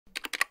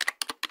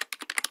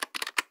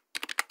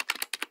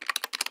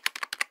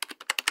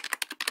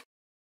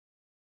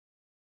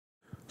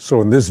So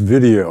in this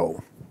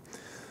video,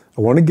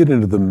 I want to get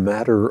into the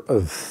matter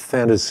of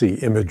fantasy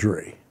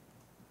imagery.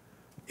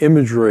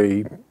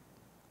 Imagery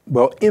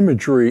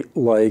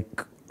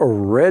like a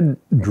red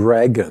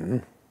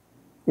dragon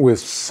with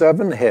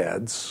 7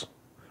 heads,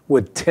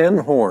 with 10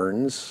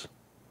 horns,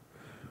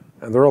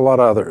 and there are a lot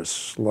of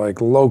others,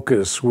 like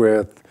locusts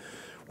with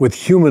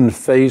human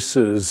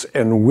faces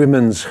and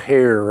women's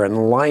hair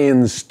and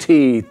lion's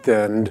teeth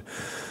and,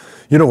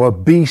 a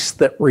beast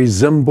that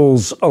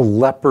resembles a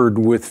leopard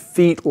with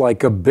feet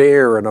like a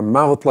bear and a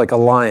mouth like a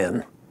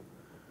lion.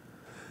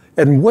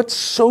 And what's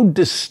so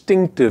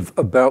distinctive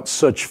about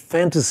such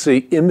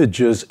fantasy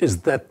images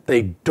is that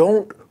they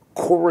don't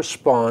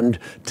correspond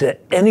to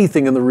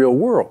anything in the real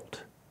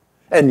world.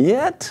 And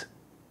yet,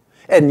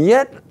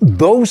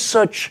 though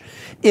such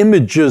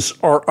images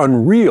are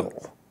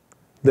unreal,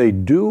 they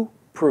do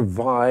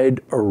provide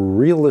a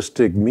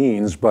realistic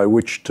means by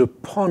which to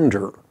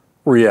ponder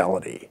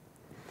reality.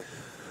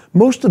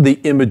 Most of the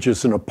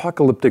images in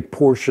apocalyptic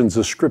portions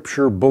of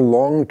Scripture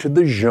belong to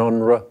the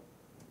genre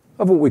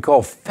of what we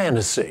call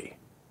fantasy.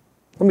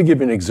 Let me give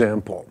you an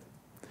example.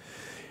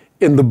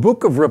 In the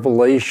book of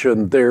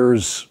Revelation,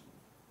 there's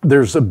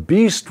a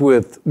beast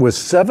with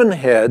 7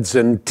 heads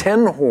and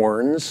 10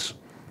 horns.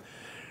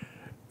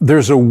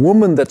 There's a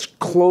woman that's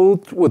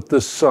clothed with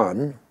the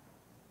sun.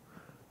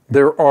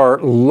 There are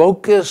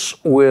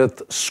locusts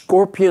with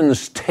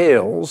scorpions'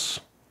 tails.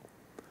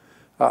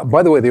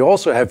 By the way, they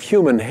also have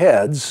human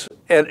heads,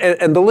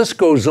 and the list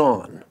goes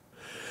on.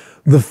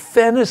 The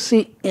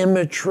fantasy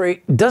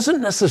imagery doesn't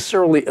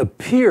necessarily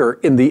appear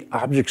in the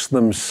objects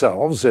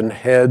themselves, in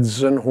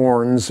heads and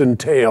horns and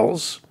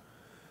tails,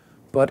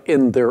 but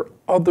in their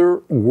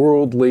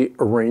otherworldly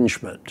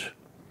arrangement.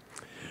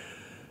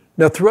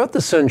 Now, throughout the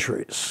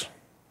centuries,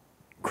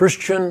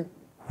 Christian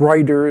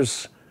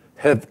writers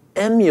have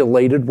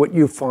emulated what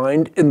you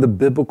find in the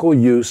biblical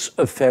use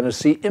of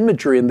fantasy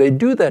imagery, and they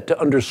do that to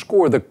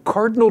underscore the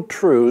cardinal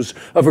truths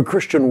of a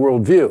Christian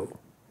worldview.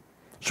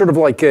 Sort of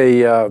like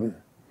a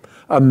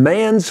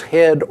man's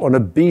head on a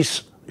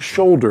beast's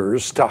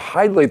shoulders to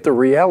highlight the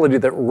reality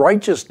that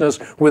righteousness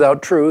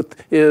without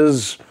truth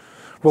is,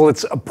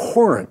 it's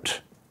abhorrent.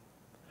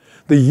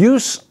 The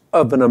use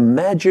of an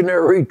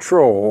imaginary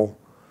troll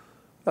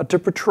to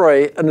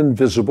portray an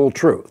invisible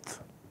truth.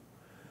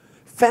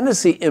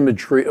 Fantasy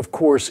imagery, of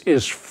course,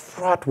 is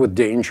fraught with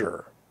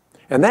danger.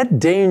 And that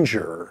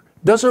danger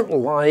doesn't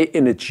lie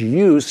in its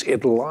use,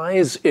 it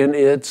lies in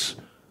its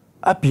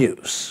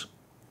abuse.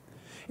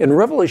 In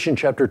Revelation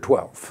chapter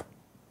 12,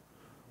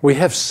 we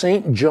have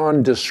St.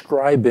 John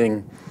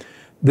describing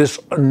this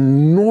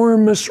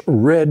enormous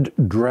red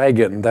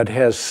dragon that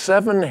has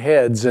 7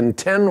 heads and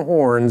 10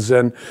 horns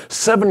and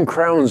 7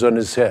 crowns on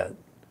his head.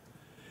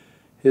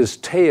 His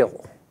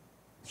tail,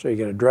 so you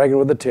get a dragon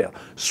with a tail,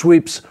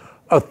 sweeps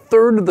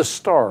 1/3 of the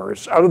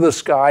stars out of the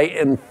sky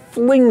and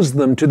flings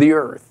them to the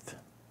earth.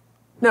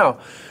 Now,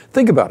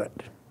 think about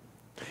it.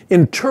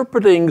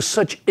 Interpreting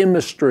such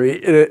imagery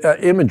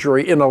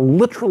in a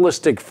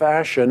literalistic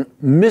fashion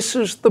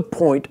misses the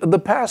point of the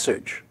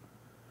passage.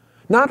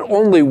 Not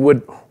only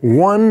would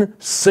one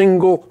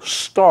single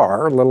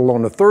star, let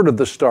alone 1/3 of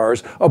the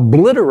stars,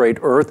 obliterate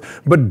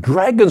Earth, but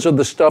dragons are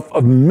the stuff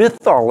of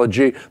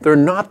mythology. They're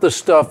not the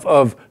stuff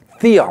of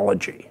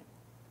theology.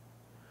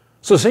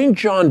 So St.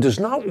 John does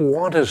not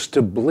want us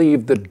to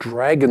believe that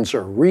dragons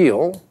are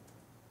real,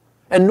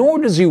 and nor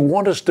does he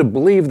want us to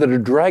believe that a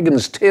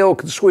dragon's tail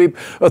can sweep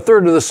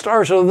 1/3 of the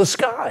stars out of the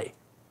sky.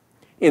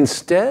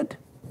 Instead,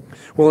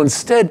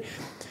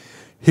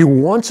 he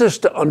wants us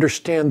to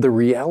understand the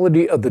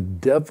reality of the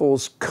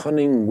devil's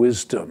cunning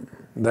wisdom.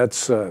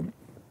 That's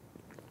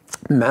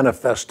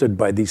manifested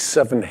by these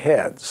 7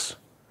 heads.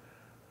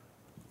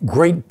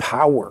 Great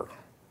power,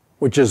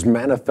 which is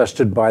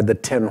manifested by the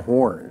 10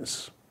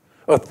 horns.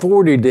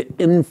 Authority to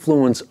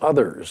influence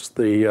others,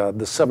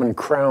 the 7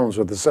 crowns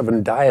or the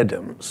 7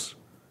 diadems.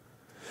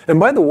 And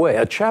by the way,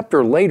 a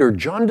chapter later,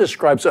 John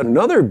describes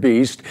another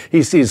beast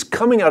he sees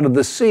coming out of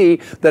the sea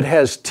that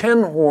has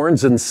 10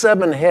 horns and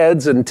 7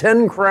 heads and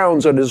 10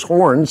 crowns on his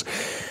horns,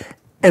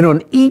 and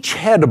on each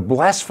head a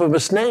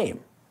blasphemous name.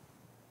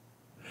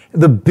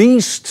 The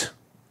beast,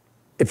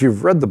 if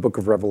you've read the book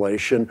of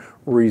Revelation,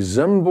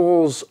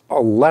 resembles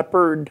a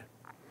leopard.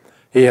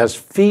 He has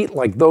feet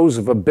like those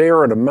of a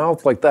bear and a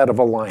mouth like that of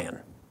a lion.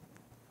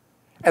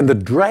 And the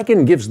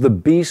dragon gives the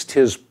beast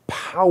his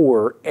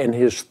power and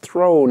his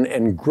throne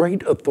and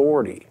great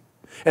authority.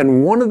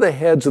 And one of the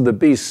heads of the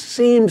beast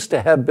seems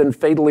to have been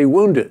fatally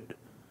wounded.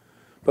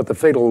 But the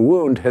fatal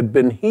wound had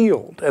been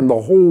healed, and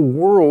the whole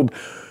world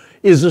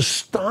is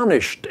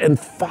astonished and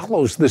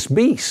follows this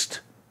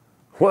beast.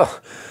 Well,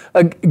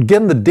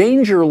 again, the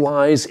danger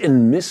lies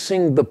in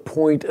missing the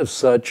point of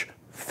such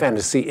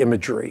fantasy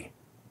imagery.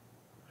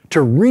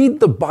 To read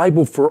the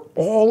Bible for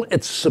all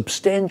its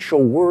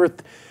substantial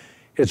worth,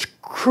 it's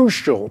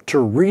crucial to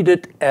read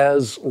it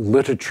as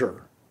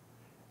literature.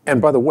 And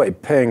by the way,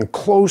 paying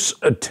close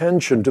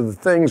attention to the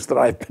things that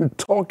I've been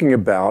talking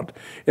about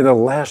in the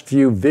last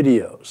few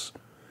videos.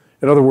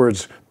 In other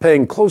words,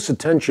 paying close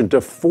attention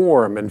to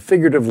form and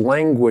figurative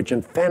language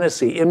and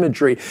fantasy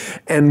imagery.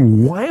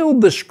 And while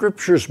the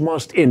scriptures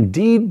must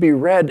indeed be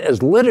read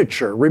as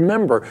literature,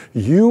 remember,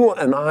 you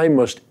and I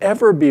must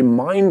ever be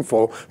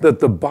mindful that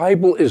the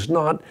Bible is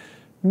not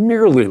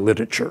merely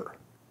literature.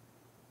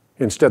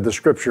 Instead, the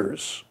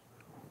scriptures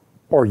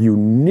are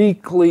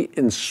uniquely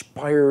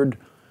inspired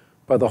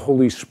by the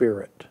Holy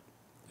Spirit.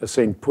 As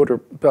St.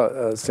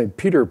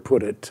 Peter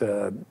put it,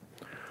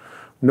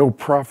 no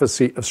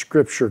prophecy of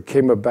Scripture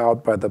came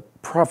about by the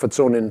prophet's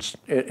own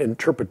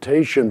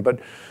interpretation, but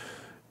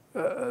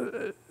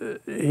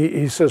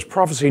he says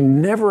prophecy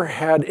never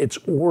had its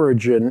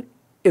origin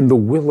in the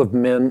will of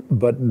men,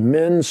 but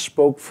men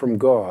spoke from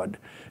God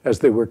as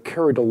they were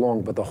carried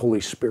along by the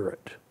Holy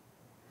Spirit.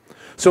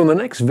 So in the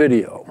next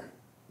video,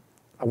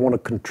 I want to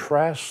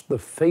contrast the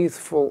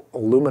faithful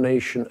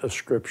illumination of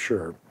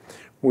Scripture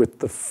with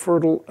the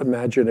fertile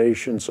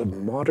imaginations of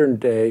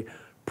modern-day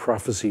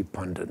prophecy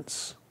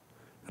pundits.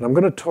 And I'm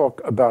going to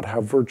talk about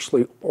how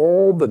virtually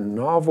all the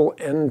novel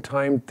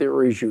end-time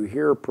theories you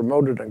hear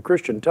promoted on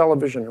Christian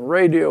television and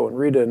radio and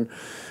read in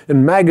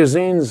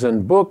magazines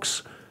and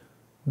books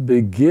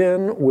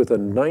begin with a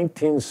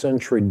 19th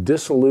century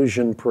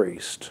disillusioned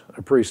priest,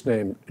 a priest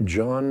named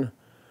John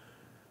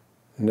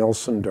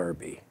Nelson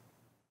Darby.